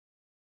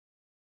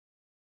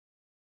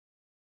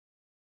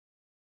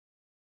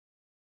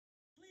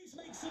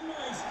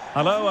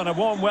Hello and a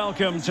warm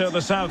welcome to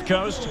the South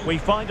Coast. We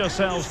find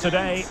ourselves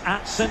today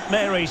at St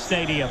Mary's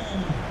Stadium.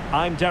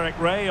 I'm Derek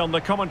Ray on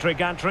the commentary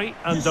gantry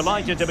and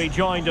delighted to be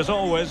joined as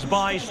always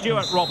by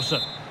Stuart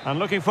Robson. And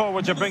looking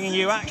forward to bringing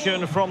you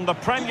action from the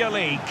Premier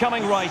League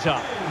coming right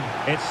up.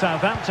 It's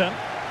Southampton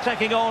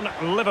taking on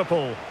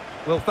Liverpool.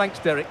 Well, thanks,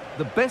 Derek.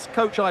 The best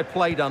coach I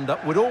played under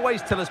would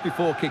always tell us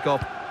before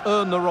kick-off,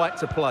 earn the right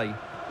to play.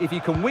 If you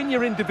can win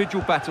your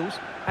individual battles,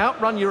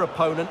 outrun your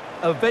opponent,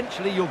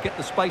 eventually you'll get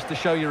the space to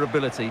show your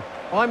ability.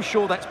 I'm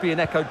sure that's being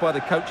echoed by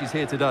the coaches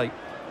here today.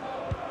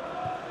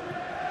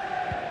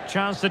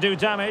 Chance to do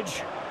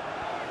damage.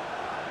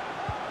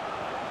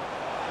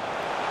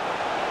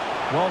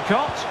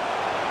 Walcott.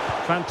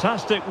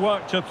 Fantastic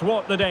work to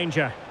thwart the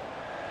danger.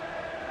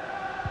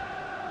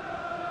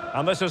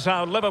 And this is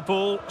how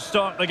Liverpool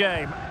start the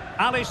game.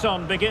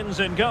 Alisson begins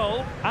in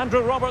goal.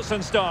 Andrew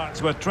Robertson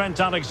starts with Trent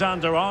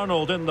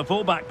Alexander-Arnold in the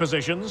fullback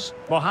positions.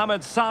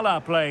 Mohamed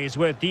Salah plays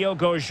with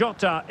Diogo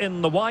Jota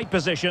in the wide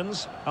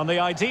positions. And the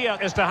idea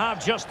is to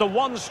have just the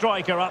one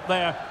striker up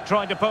there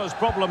trying to pose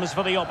problems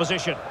for the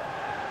opposition.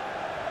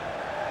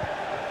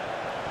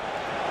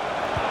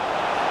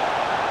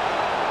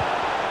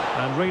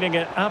 And reading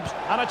it up.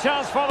 And a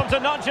chance for them to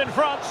nudge in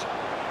front.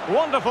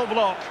 Wonderful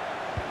block.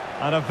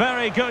 And a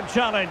very good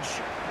challenge.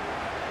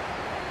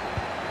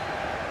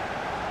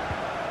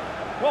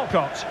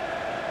 Walcott.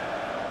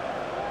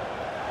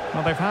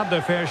 Well, they've had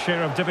their fair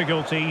share of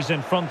difficulties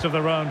in front of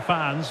their own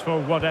fans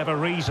for whatever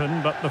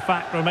reason, but the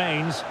fact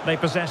remains they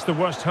possess the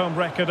worst home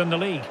record in the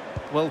league.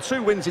 Well,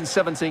 2 wins in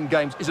 17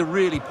 games is a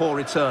really poor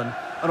return.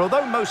 And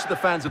although most of the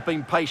fans have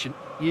been patient,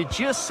 you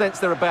just sense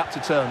they're about to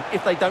turn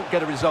if they don't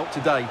get a result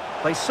today.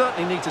 They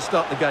certainly need to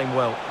start the game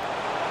well.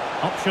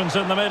 Options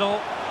in the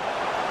middle.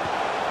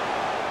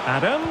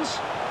 Adams.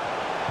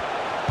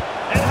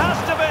 It has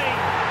to be.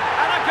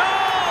 And a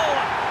goal!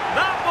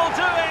 That will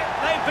do it.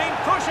 They've been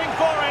pushing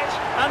for it,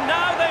 and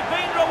now they've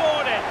been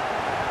rewarded.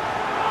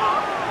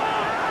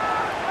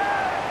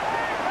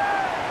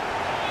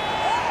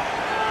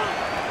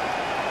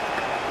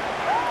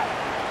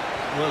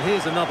 Well,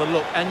 here's another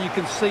look, and you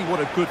can see what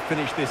a good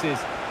finish this is.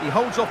 He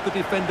holds off the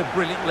defender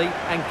brilliantly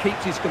and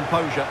keeps his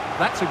composure.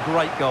 That's a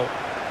great goal.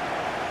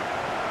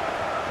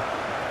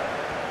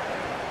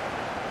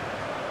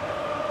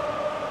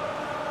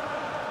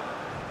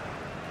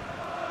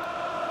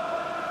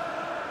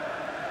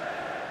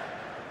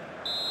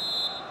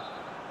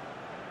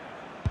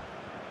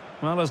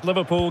 Well, as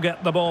Liverpool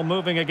get the ball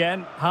moving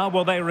again, how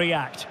will they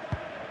react?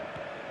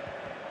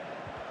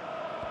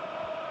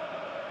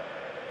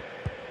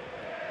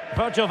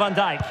 Virgil van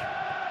Dijk.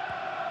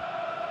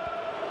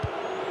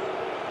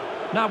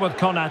 Now with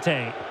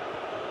Konate.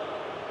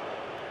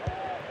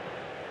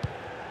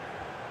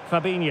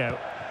 Fabinho.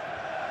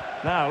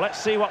 Now, let's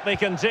see what they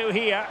can do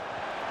here.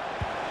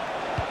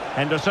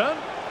 Henderson.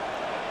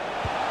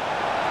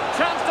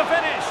 Chance to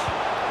finish.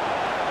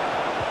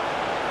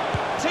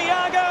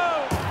 Thiago.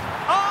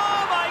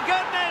 Oh, my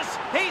goodness.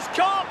 He's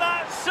caught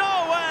that so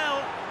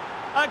well.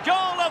 A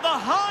goal of the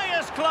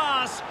highest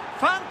class.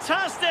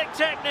 Fantastic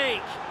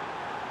technique.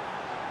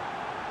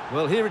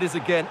 Well, here it is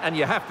again, and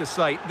you have to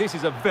say, this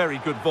is a very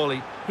good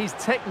volley. His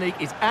technique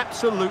is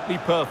absolutely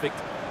perfect.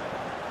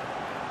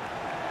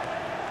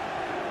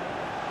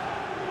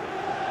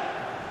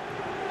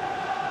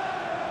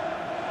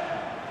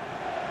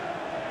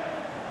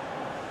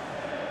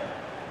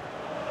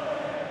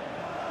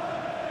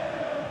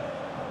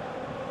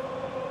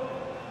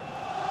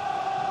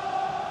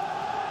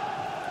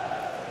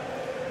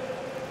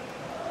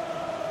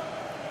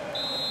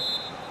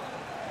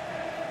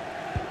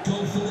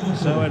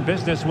 So in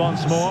business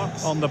once more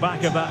on the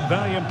back of that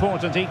very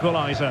important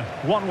equaliser.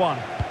 1-1.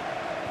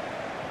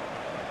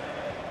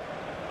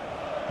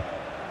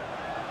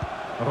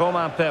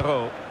 Romain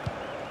Perrault.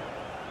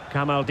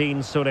 Kamaldeen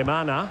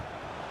Sulemana.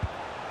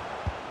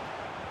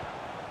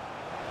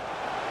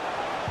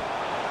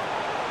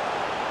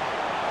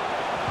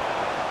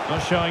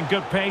 They're showing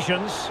good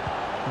patience.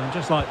 And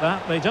just like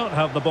that, they don't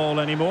have the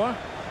ball anymore.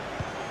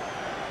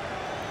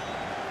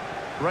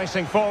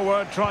 Racing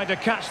forward, trying to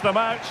catch them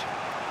out.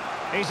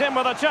 He's in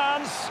with a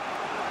chance.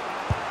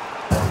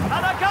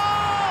 And a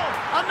goal!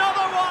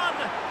 Another one!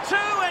 2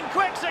 in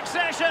quick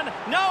succession.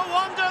 No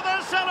wonder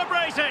they're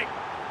celebrating.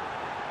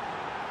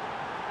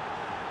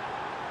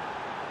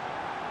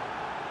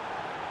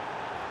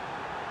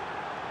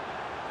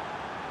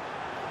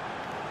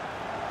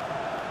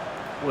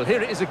 Well,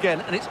 here it is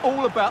again, and it's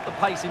all about the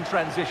pace in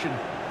transition.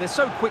 They're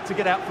so quick to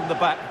get out from the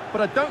back, but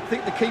I don't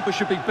think the keeper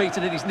should be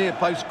beaten at his near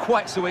post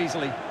quite so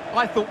easily.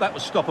 I thought that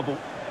was stoppable.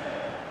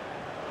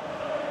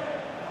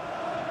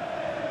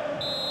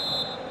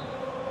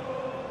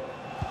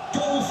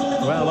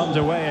 Well,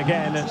 underway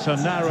again. It's a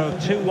narrow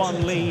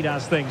 2-1 lead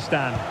as things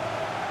stand.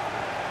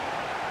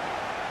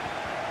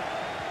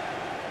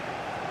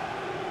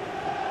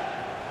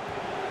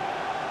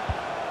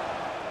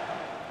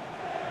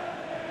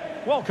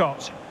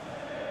 Walcott.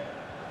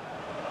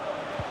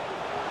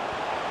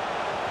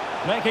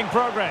 Making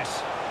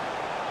progress.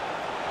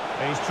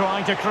 He's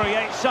trying to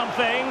create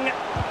something.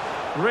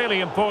 Really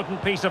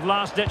important piece of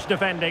last-ditch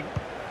defending.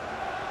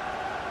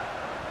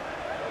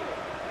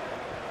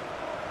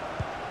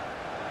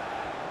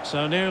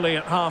 So nearly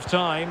at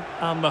half-time,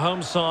 and the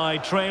home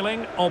side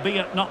trailing,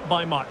 albeit not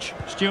by much.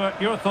 Stuart,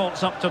 your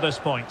thoughts up to this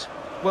point?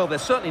 Well, they're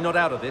certainly not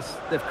out of this.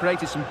 They've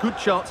created some good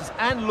chances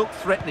and looked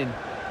threatening,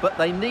 but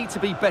they need to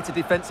be better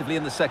defensively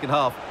in the second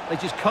half. They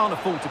just can't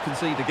afford to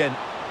concede again.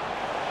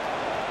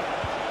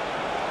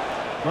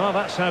 Well,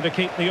 that's how to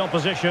keep the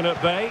opposition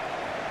at bay.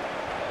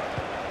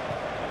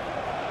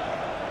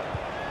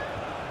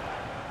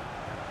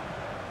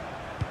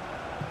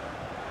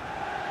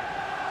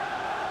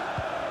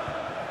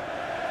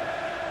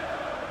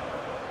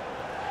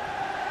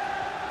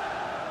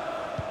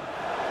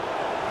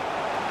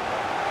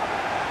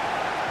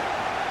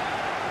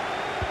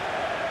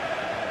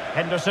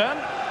 Henderson.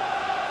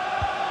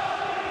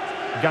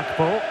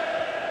 Gakpo.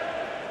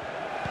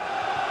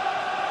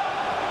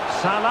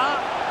 Salah.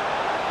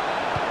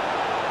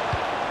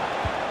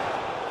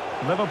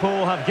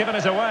 Liverpool have given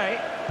it away.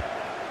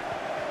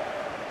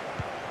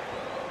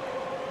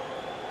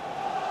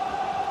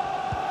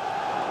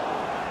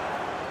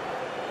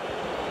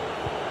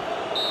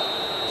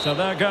 So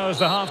there goes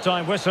the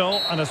half-time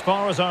whistle, and as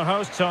far as our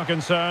hosts are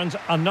concerned,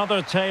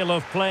 another tale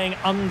of playing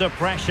under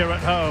pressure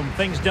at home.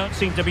 Things don't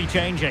seem to be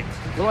changing.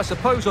 Well, I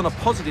suppose on a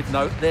positive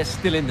note, they're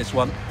still in this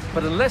one.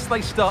 But unless they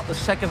start the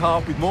second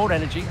half with more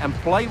energy and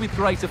play with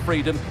greater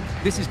freedom,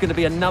 this is going to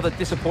be another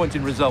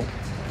disappointing result.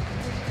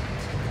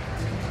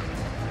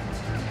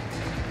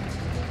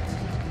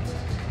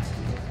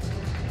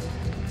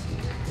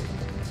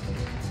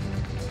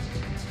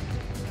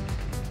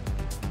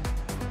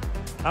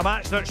 A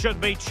match that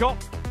should be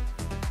chopped.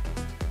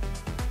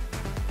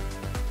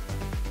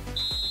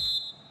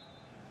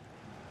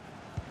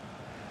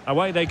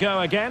 Away they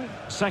go again.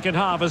 Second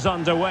half is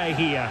underway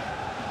here.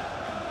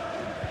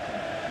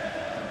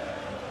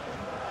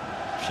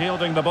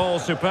 Shielding the ball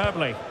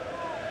superbly.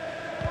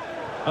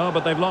 Oh,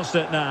 but they've lost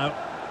it now.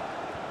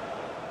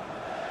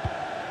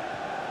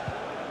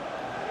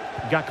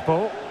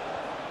 Gakpo.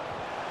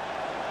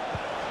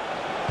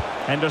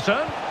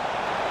 Henderson.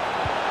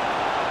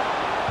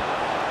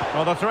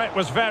 Well, the threat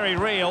was very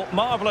real.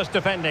 Marvellous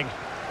defending.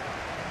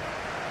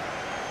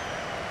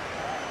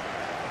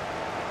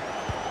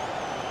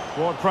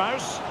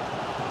 Ward-Prowse.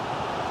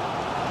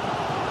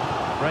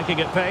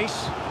 Breaking at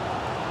pace.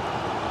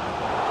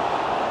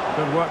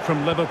 Good work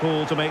from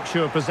Liverpool to make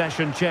sure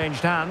possession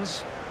changed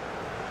hands.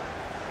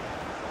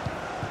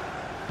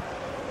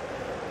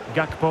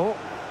 Gakpo.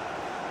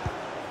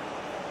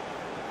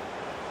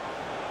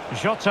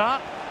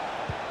 Jota.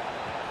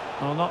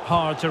 Well, not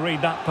hard to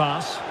read that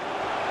pass.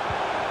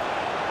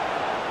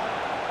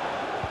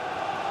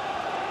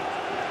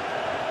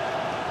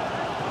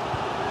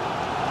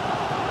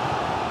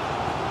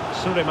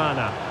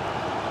 Sulemana.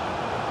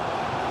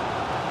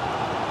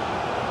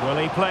 Will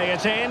he play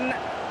it in?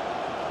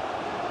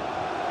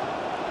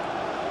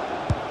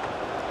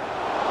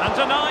 And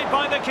denied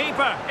by the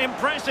keeper.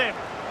 Impressive.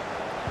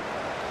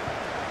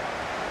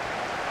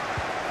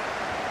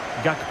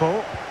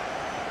 Gakpo.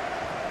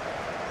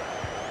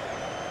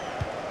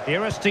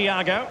 Here is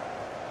Thiago.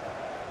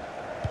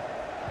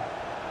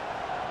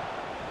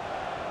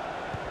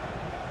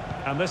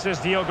 And this is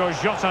Diogo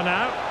Jota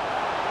now.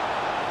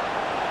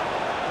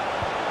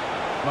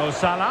 Mo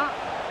Salah.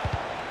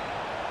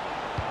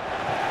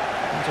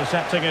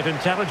 Intercepting it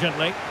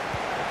intelligently.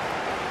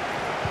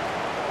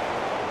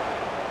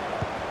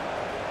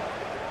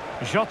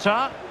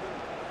 Jota.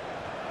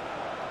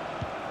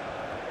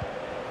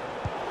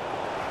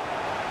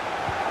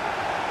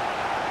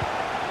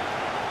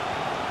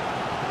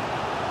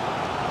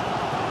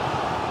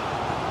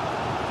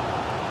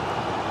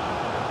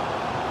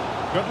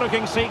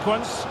 Good-looking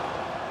sequence,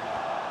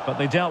 but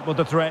they dealt with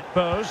the threat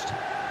posed.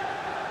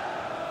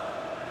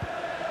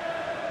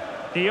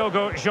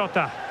 Diogo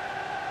Jota.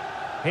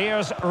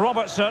 Here's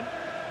Robertson.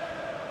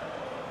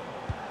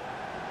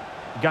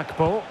 Gakpo.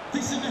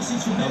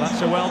 Well,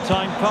 that's a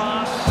well-timed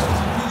pass.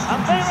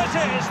 And there it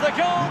is, the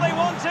goal they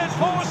wanted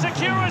for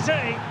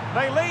security.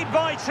 They lead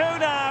by 2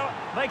 now.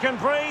 They can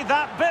breathe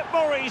that bit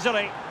more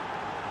easily.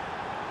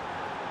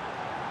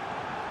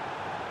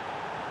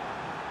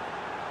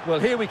 Well,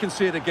 here we can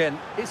see it again.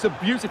 It's a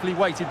beautifully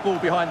weighted ball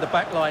behind the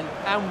back line,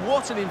 and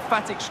what an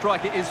emphatic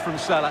strike it is from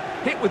Salah.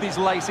 Hit with his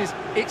laces,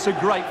 it's a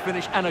great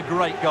finish and a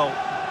great goal.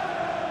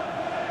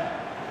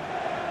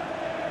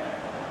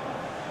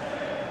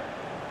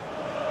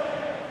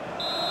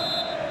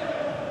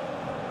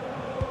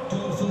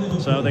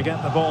 So they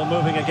get the ball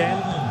moving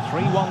again.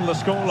 3-1 the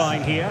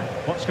scoreline here.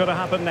 What's going to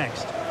happen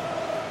next?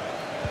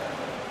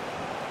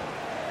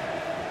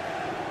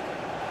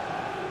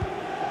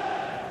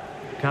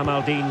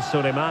 Kamaldeen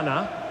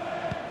Sulemana.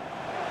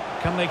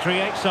 Can they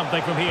create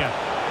something from here?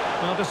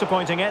 Well,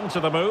 disappointing end to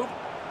the move.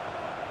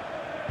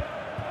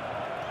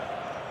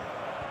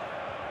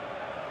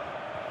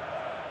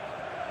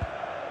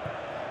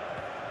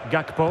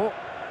 Gakpo.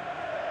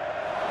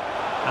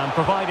 And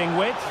providing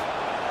width.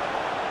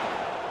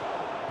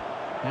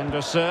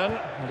 Henderson.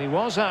 And he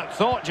was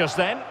outthought just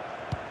then.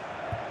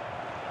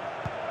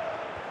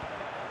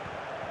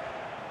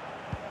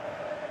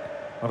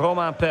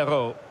 Romain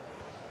Perrault.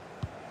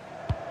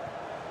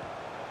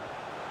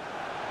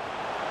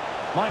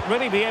 Might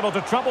really be able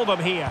to trouble them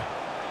here.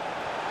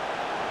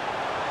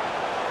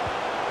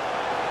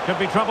 Could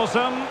be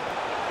troublesome.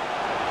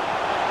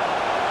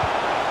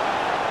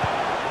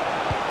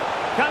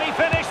 Can he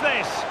finish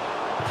this?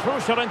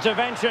 Crucial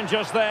intervention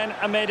just then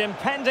amid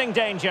impending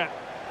danger.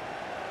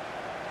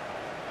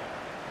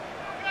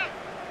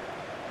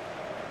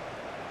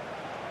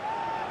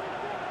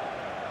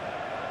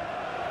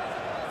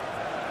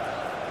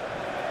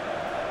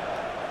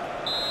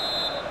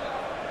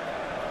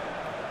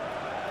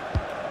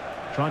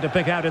 Trying to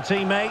pick out a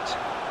teammate,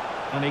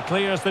 and he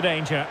clears the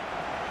danger.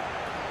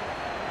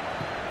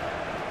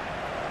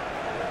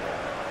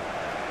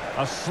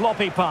 A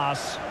sloppy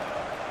pass.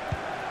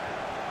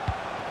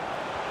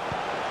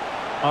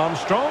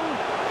 Armstrong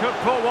could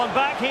pull one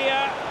back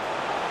here.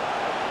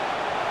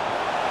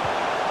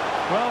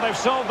 Well, they've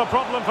solved the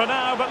problem for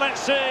now, but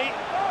let's see.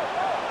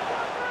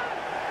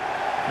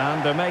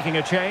 And they're making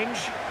a change.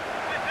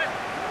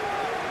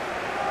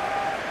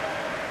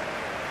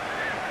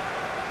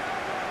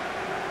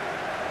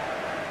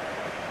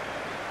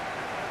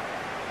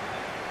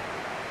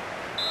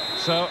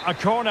 So, a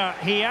corner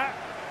here.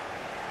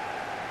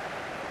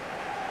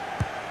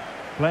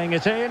 Playing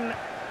it in.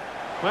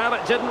 Well,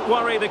 it didn't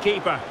worry the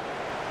keeper.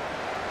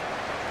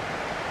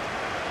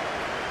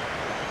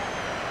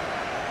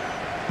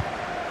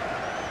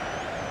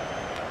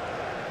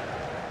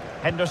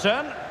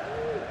 Henderson.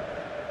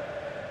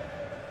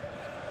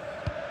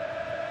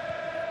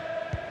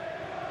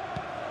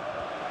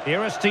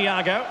 Here is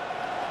Thiago.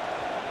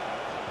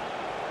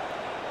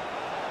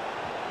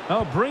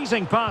 Oh,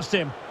 breezing past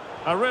him.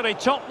 A really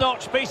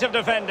top-notch piece of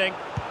defending.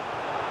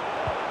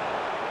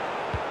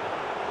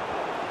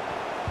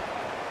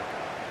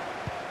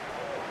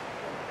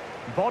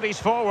 Bodies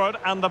forward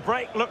and the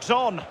break looks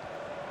on.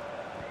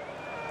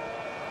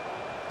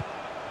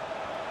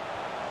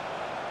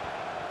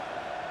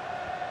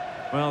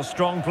 Well,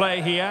 strong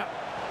play here.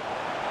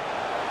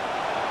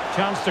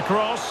 Chance to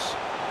cross.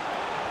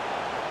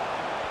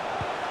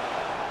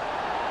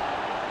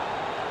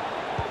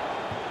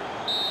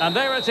 And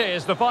there it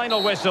is, the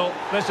final whistle.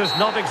 This is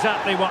not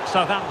exactly what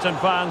Southampton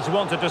fans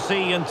wanted to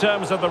see in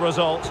terms of the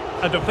result.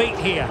 A defeat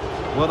here.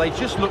 Well, they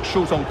just look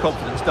short on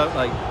confidence, don't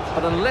they?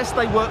 But unless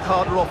they work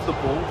harder off the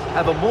ball,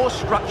 have a more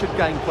structured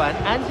game plan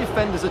and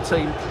defend as a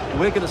team,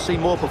 we're going to see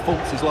more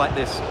performances like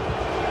this.